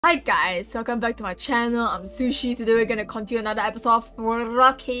Hi guys, welcome back to my channel. I'm Sushi. Today we're gonna continue another episode of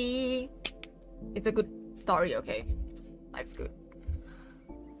Roki. It's a good story, okay? Life's good.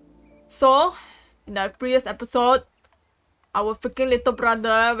 So, in the previous episode, our freaking little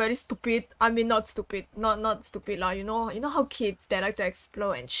brother, very stupid. I mean, not stupid. Not stupid lah. You know how kids, they like to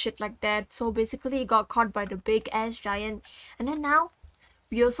explode and shit like that. So basically, he got caught by the big ass giant. And then now,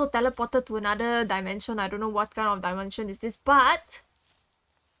 we also teleported to another dimension. I don't know what kind of dimension is this, but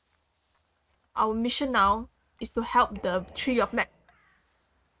our mission now is to help the Tree of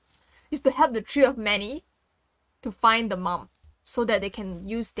Many to find the mom so that they can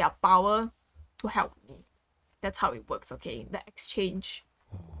use their power to help me. That's how it works, okay? The exchange.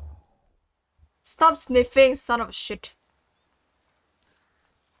 Stop sniffing, son of a shit.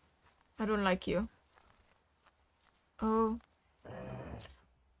 I don't like you. Oh.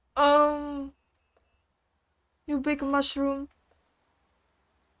 You big mushroom.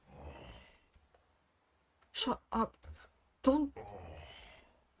 Shut up. Don't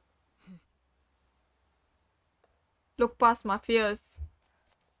look past my fears.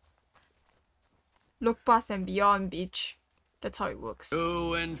 Look past and beyond, bitch. That's how it works.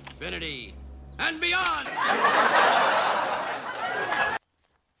 To infinity and beyond!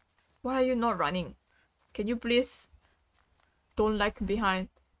 Why are you not running? Can you please don't lag behind?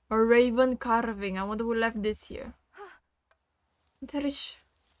 A raven carving. I wonder who left this here. There is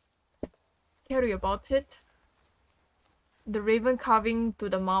scary about it. The raven carving to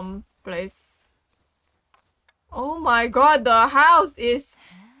the mom place. Oh my god, the house is...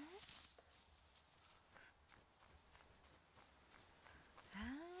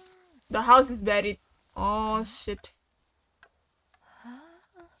 The house is buried. Oh shit.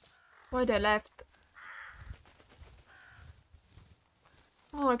 Why they left?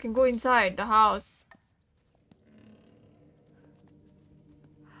 Oh, I can go inside the house.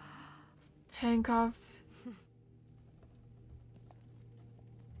 Handcuff.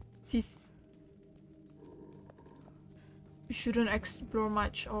 Sis. You shouldn't explore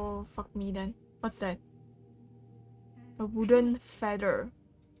much. Oh, fuck me then. What's that? A wooden feather.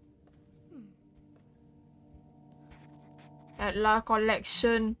 At La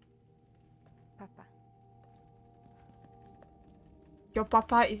Collection. Papa. Your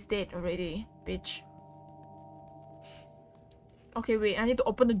papa is dead already, bitch. Okay, wait. I need to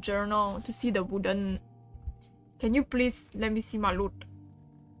open the journal to see the wooden... Can you please let me see my loot?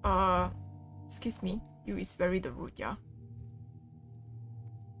 Excuse me. You is very the rude, yeah?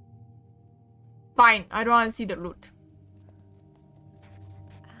 Fine. I don't want to see the loot.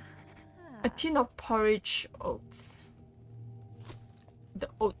 A tin of porridge oats. The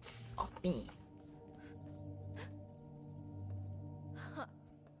oats of me.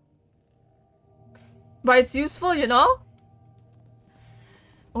 But it's useful, you know?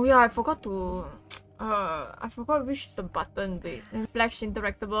 Oh yeah, I forgot to... I forgot which is the button. Wait. Flash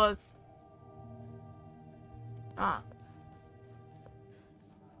interactables.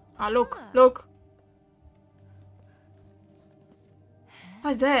 Look. Look.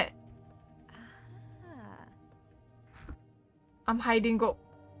 What's that? I'm hiding. Go.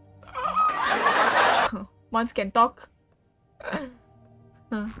 Once can talk.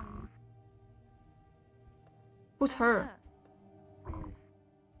 Who's her?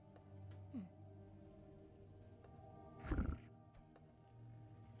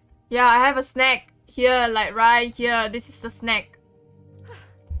 Yeah, I have a snack here, like right here. This is the snack.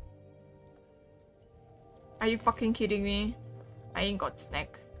 Are you fucking kidding me? I ain't got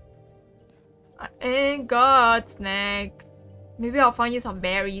snack. I ain't got snack. Maybe I'll find you some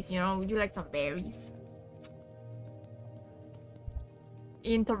berries, you know? Would you like some berries?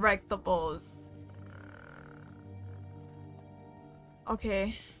 Interactables.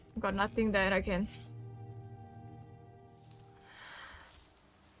 Okay. Got nothing that I can...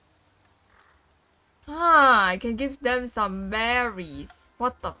 I can give them some berries.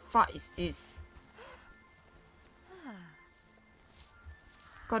 What the fuck is this?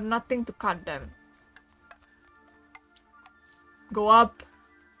 Got nothing to cut them. Go up.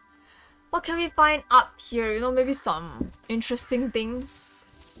 What can we find up here? You know, maybe some interesting things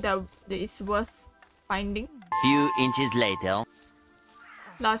that is worth finding. Few inches later.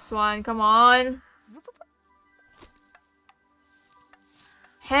 Last one, come on.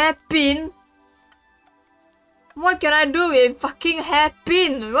 Hairpin? What can I do with fucking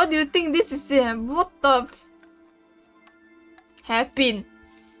hairpin? What do you think this is? What the hairpin?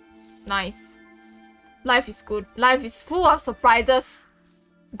 Nice. Life is good. Life is full of surprises.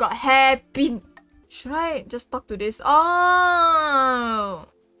 Got hairpin. Should I just talk to this? Oh!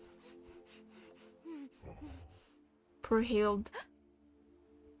 Trollhilde.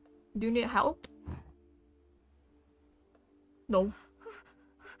 Do you need help? No.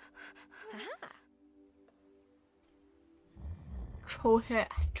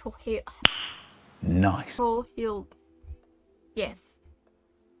 Trollhilde. Nice. Trollhilde. Yes.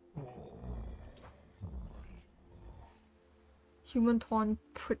 Human thorn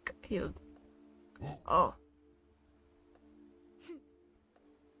prick hill. Oh.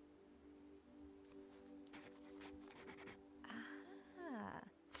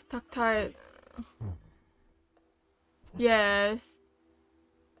 Stuck tight. Yes.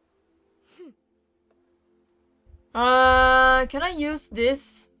 Can I use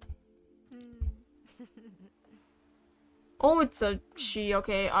this? Oh, it's a she.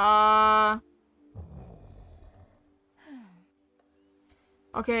 Okay.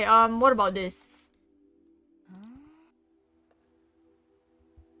 Okay. What about this?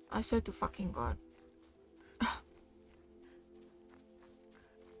 I swear to fucking God.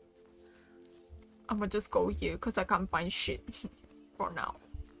 I'ma just go here because I can't find shit for now.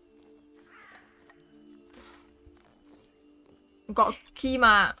 Got key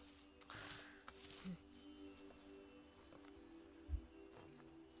ma.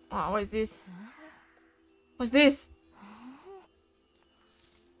 Oh, what is this? What's this?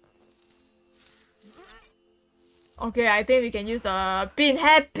 Okay, I think we can use a pin.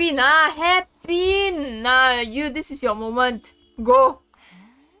 Hairpin, hairpin. This is your moment. Go.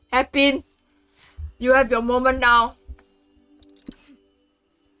 Hairpin. You have your moment now.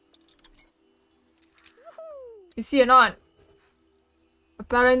 You see or not?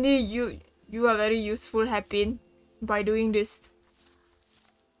 Apparently, you are very useful, hairpin, by doing this.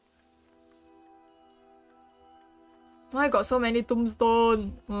 Why I got so many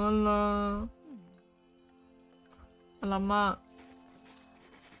tombstone? Alah. Alamak.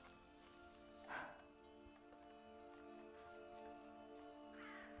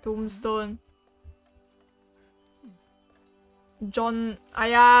 Tombstone. John.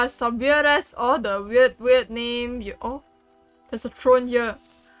 Ayah, severe as all the weird name. Oh, there's a throne here.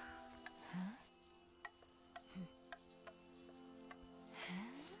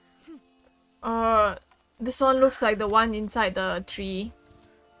 This one looks like the one inside the tree.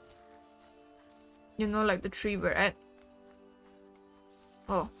 You know, like the tree we're at.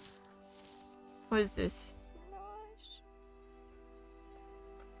 Oh. What is this?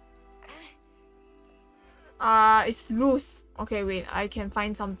 It's loose. Okay, wait. I can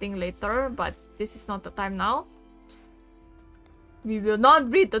find something later, but this is not the time now. We will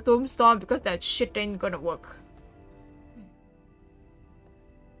not read the tombstone because that shit ain't gonna work.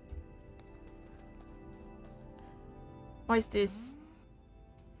 What is this?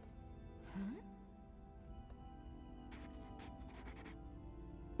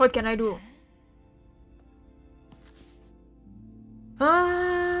 What can I do?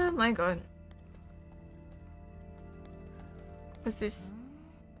 Ah, my God. What's this?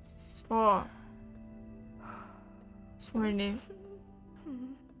 What's this for? So many.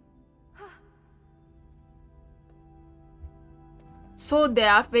 So they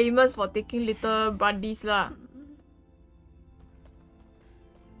are famous for taking little buddies lah.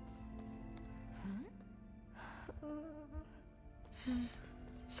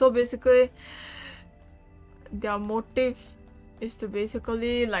 So basically, their motive is to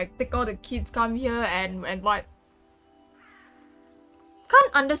basically like take all the kids, come here and what?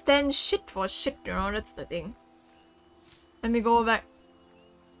 Can't understand shit for shit, you know, that's the thing. Let me go back.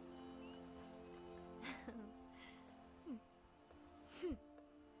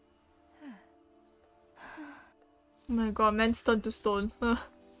 Oh my God, man's turned to stone.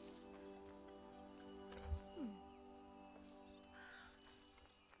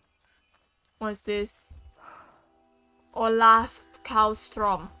 What's this? Olaf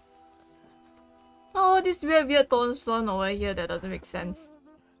Kallstrom. Oh, this weird tombstone over here that doesn't make sense.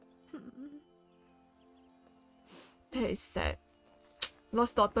 That is sad.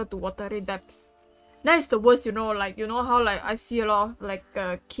 Lost daughter to watery depths. That is the worst, you know, like, you know how like I see a lot of like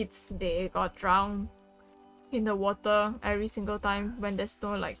kids, they got drowned in the water every single time when there's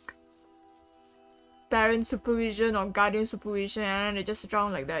no like parent supervision or guardian supervision, and they just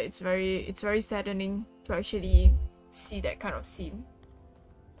drown like that. It's very saddening to actually see that kind of scene.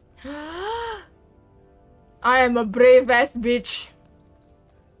 I am a brave ass bitch.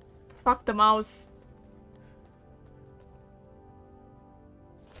 Fuck the mouse.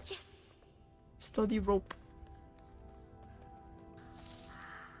 Yes. Sturdy rope.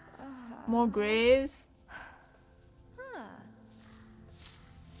 More graves.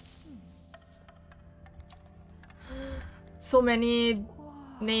 So many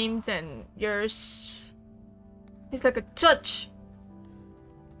names and years. It's like a church.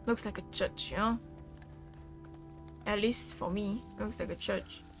 Looks like a church, you know? At least for me, looks like a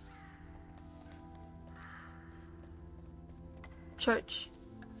church. Church.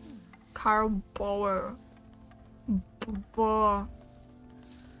 Carl Bauer.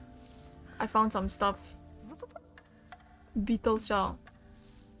 I found some stuff. Beetle shell.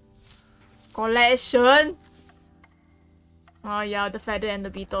 Collection! Oh yeah, the feather and the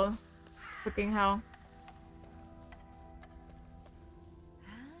beetle. Freaking hell.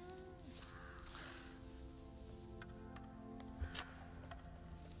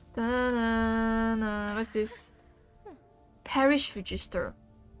 Da-na-na. What's this? Parish register.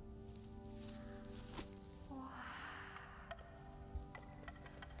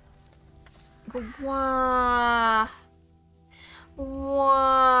 Wow.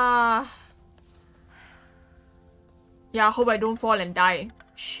 Wow. Yeah, I hope I don't fall and die.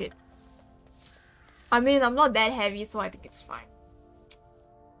 Shit. I mean, I'm not that heavy, so I think it's fine.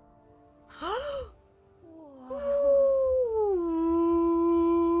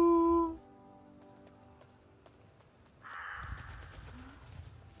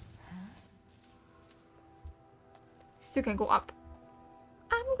 Still can go up.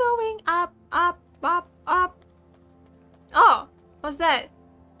 I'm going up, up, up, up. Oh, what's that?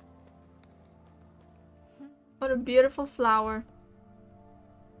 What a beautiful flower.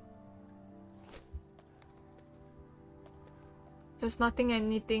 There's nothing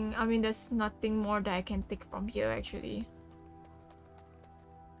anything. I mean, there's nothing more that I can take from here actually.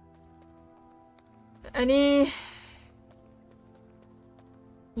 Any?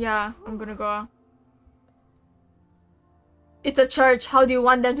 Yeah, I'm gonna go. It's a church. How do you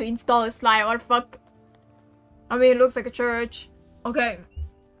want them to install a slide? What the fuck? I mean, it looks like a church. Okay.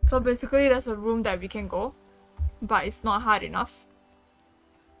 So basically, there's a room that we can go. But it's not hard enough.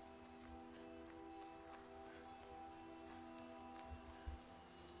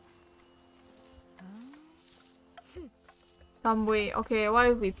 Some way. Okay,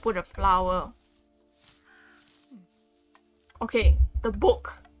 what if we put a flower? Okay, the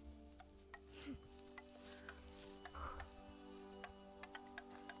book.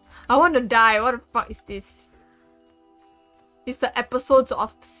 I want to die. What the fuck is this? It's the episodes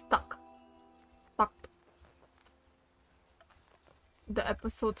of Stuck. The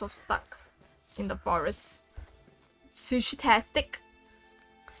episodes of Stuck in the forest. Sushitastic.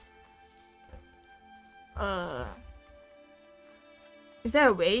 Is there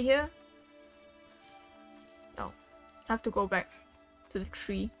a way here? No. I have to go back to the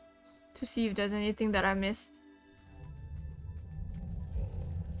tree to see if there's anything that I missed.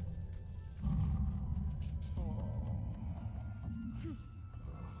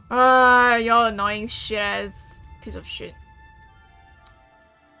 You're annoying shit ass piece of shit.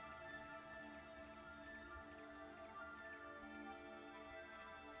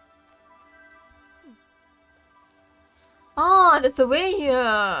 Oh, there's a way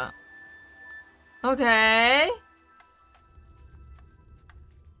here. Okay.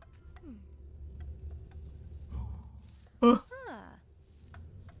 Oh.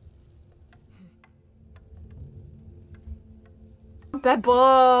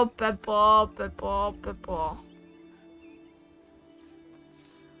 Pepper, pepper, pepper, pepper.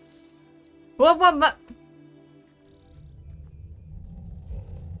 What?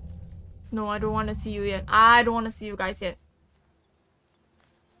 No, I don't want to see you yet. I don't want to see you guys yet.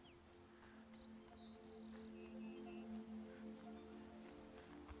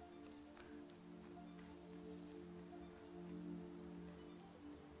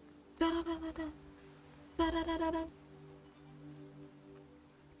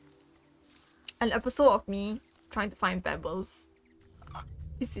 An episode of me trying to find pebbles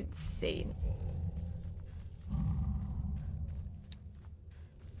is insane.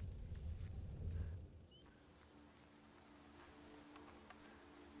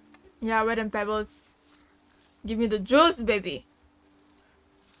 Yeah, where them pebbles? Give me the juice, baby.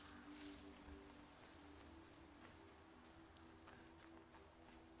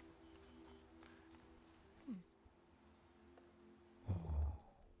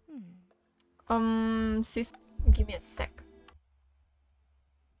 Sis, give me a sec.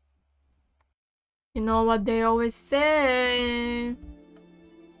 You know what they always say?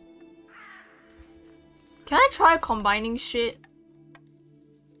 Can I try combining shit?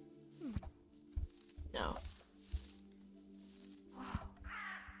 No.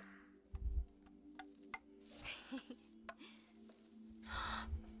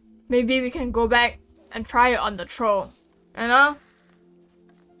 Maybe we can go back and try it on the troll. You know?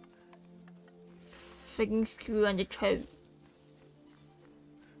 Freaking screw on the troll.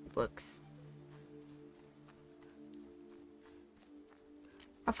 Works.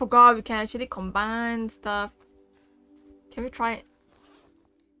 I forgot we can actually combine stuff. Can we try it?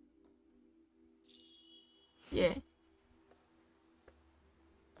 Yeah.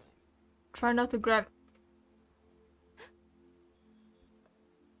 Try not to grab.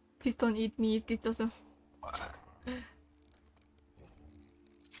 Please don't eat me if this doesn't.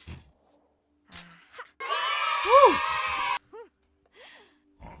 Woo!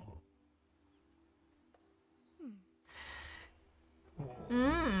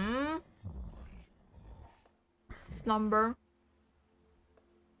 Slumber.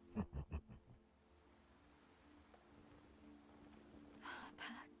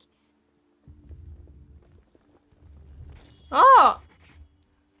 Oh!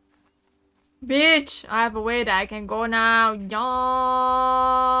 Bitch! I have a way that I can go now. Yes!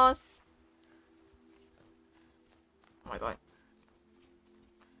 Oh my god.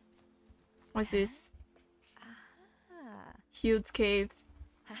 What's this? Huge cave.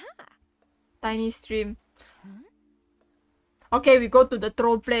 Tiny stream. Okay, we go to the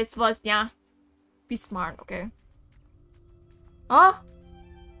troll place first, yeah? Be smart, okay? Oh!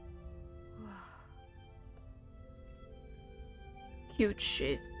 Huge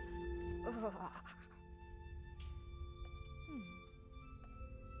shit.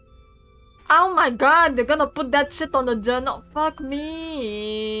 Oh my god, they're gonna put that shit on the journal. Fuck me.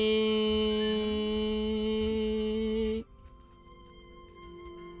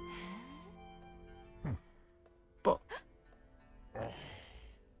 But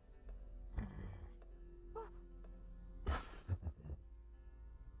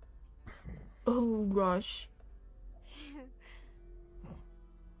oh gosh.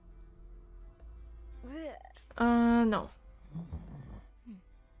 No.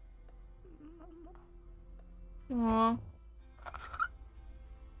 Aww.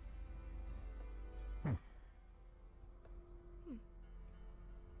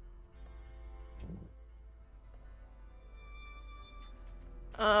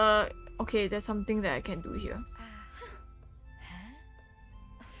 Okay, there's something that I can do here.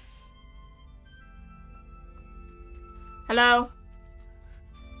 Hello?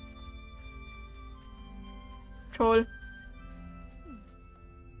 Troll.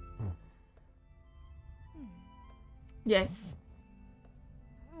 Yes.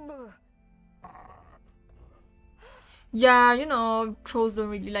 Yeah, you know, trolls don't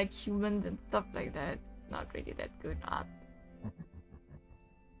really like humans and stuff like that. Not really that good.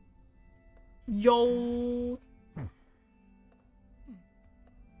 Yo!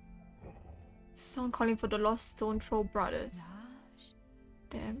 Song calling for the lost stone troll brothers.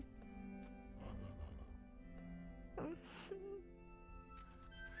 Damn.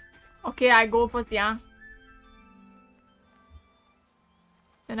 Okay, I go first, yeah.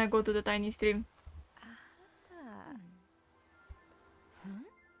 Then I go to the tiny stream.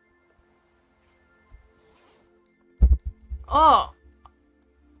 Oh!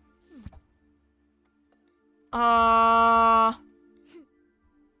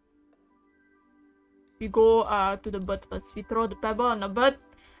 We go to the bird first. We throw the pebble on the bird,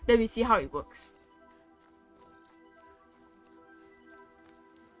 then we see how it works.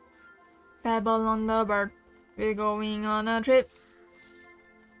 Pebble on the bird. We're going on a trip.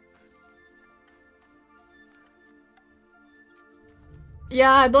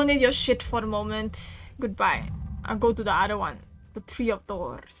 Yeah, I don't need your shit for the moment. Goodbye. I'll go to the other one. The Tree of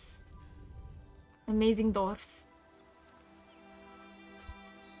Doors. Amazing doors.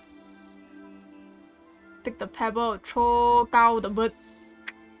 Take the pebble, throw out the bird.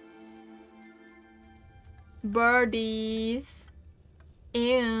 Birdies.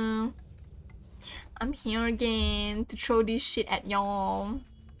 Ew. I'm here again to throw this shit at y'all.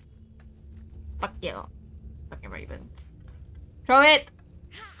 Fuck you. Fucking ravens. Throw it!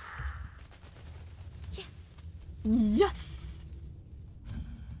 Yes! Yes!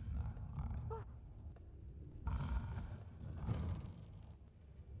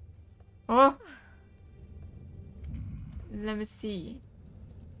 Oh! Let me see.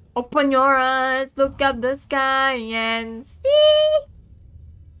 Open your eyes, look up the sky and see!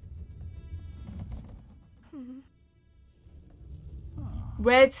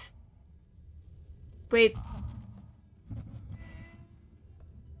 Wait. Wait.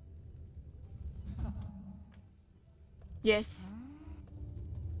 Yes.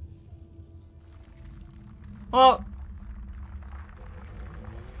 Oh.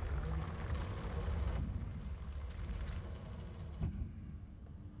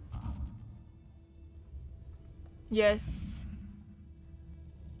 Yes.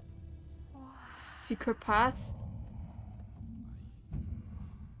 Secret path.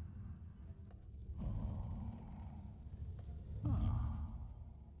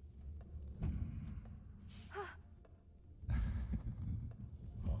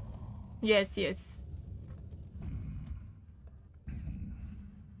 Yes, yes.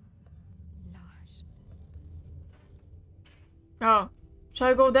 Large. Oh, should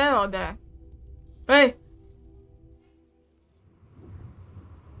I go there or there? Hey!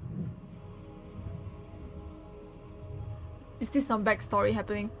 Is this some backstory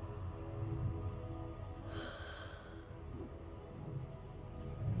happening?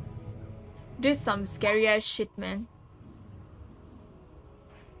 This is some scary ass shit, man.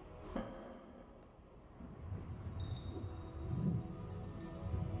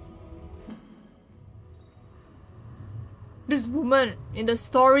 This woman in the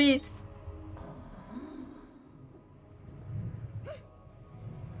stories.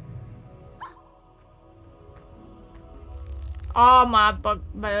 Oh my bug,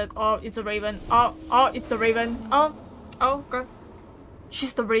 oh, it's a raven. Oh, it's the raven. Oh, God.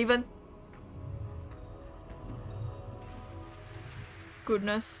 She's the raven.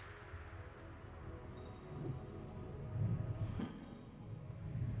 Goodness.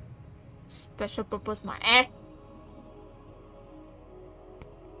 Special purpose, my ass.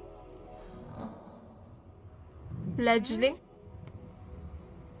 Fledgling?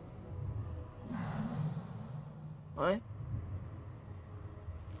 What?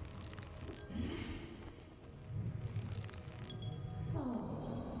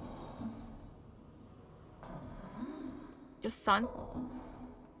 Your son?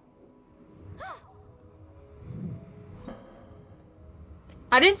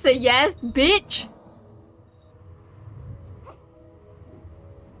 I didn't say yes, bitch!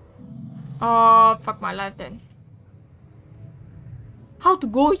 Oh, fuck my life then. How to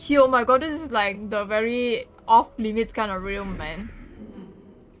go here? Oh my god, this is like the very off-limits kind of realm, man.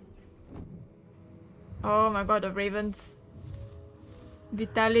 Oh my god, the ravens be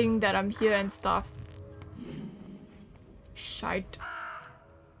telling that I'm here and stuff. Shite.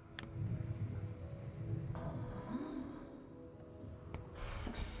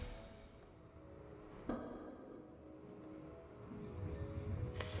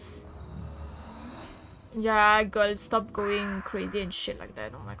 Yeah, girl, stop going crazy and shit like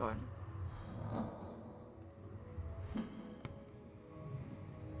that. Oh my god.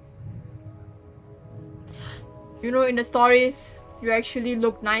 You know, in the stories, you actually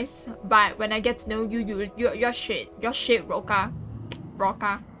look nice, but when I get to know you, you're shit. You're shit, Roka.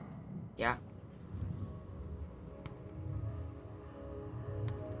 Roka. Yeah.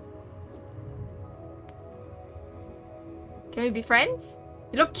 Can we be friends?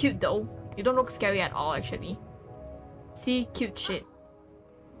 You look cute though. You don't look scary at all, actually. See, cute shit.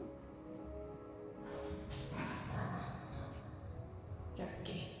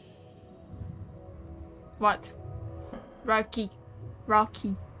 Roki. What? Roki.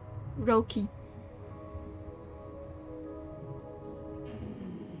 Rocky. Roki.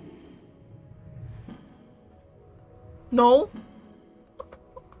 No? What the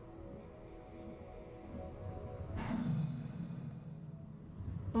fuck?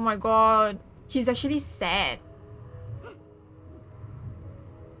 Oh my god. He's actually sad.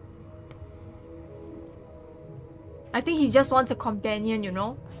 I think he just wants a companion, you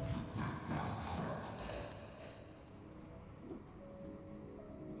know?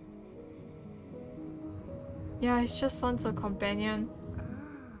 Yeah, he just wants a companion.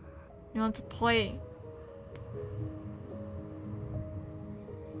 You want to play.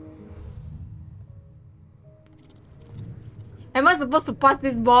 Am I supposed to pass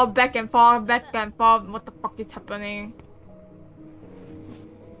this ball back and forth, back and forth? What the fuck is happening?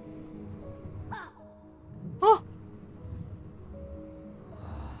 Oh!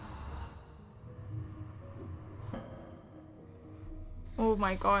 Oh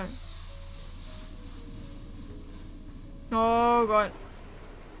my god. Oh god.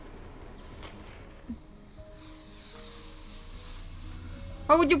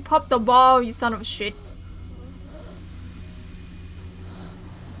 Why would you pop the ball, you son of shit?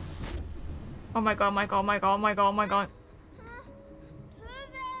 Oh my god, my god, oh my god, oh my god, oh my god.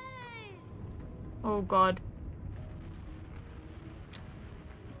 Oh god.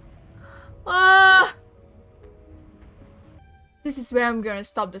 Ah! This is where I'm gonna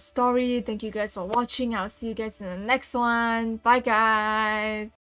stop the story. Thank you guys for watching. I'll see you guys in the next one. Bye guys!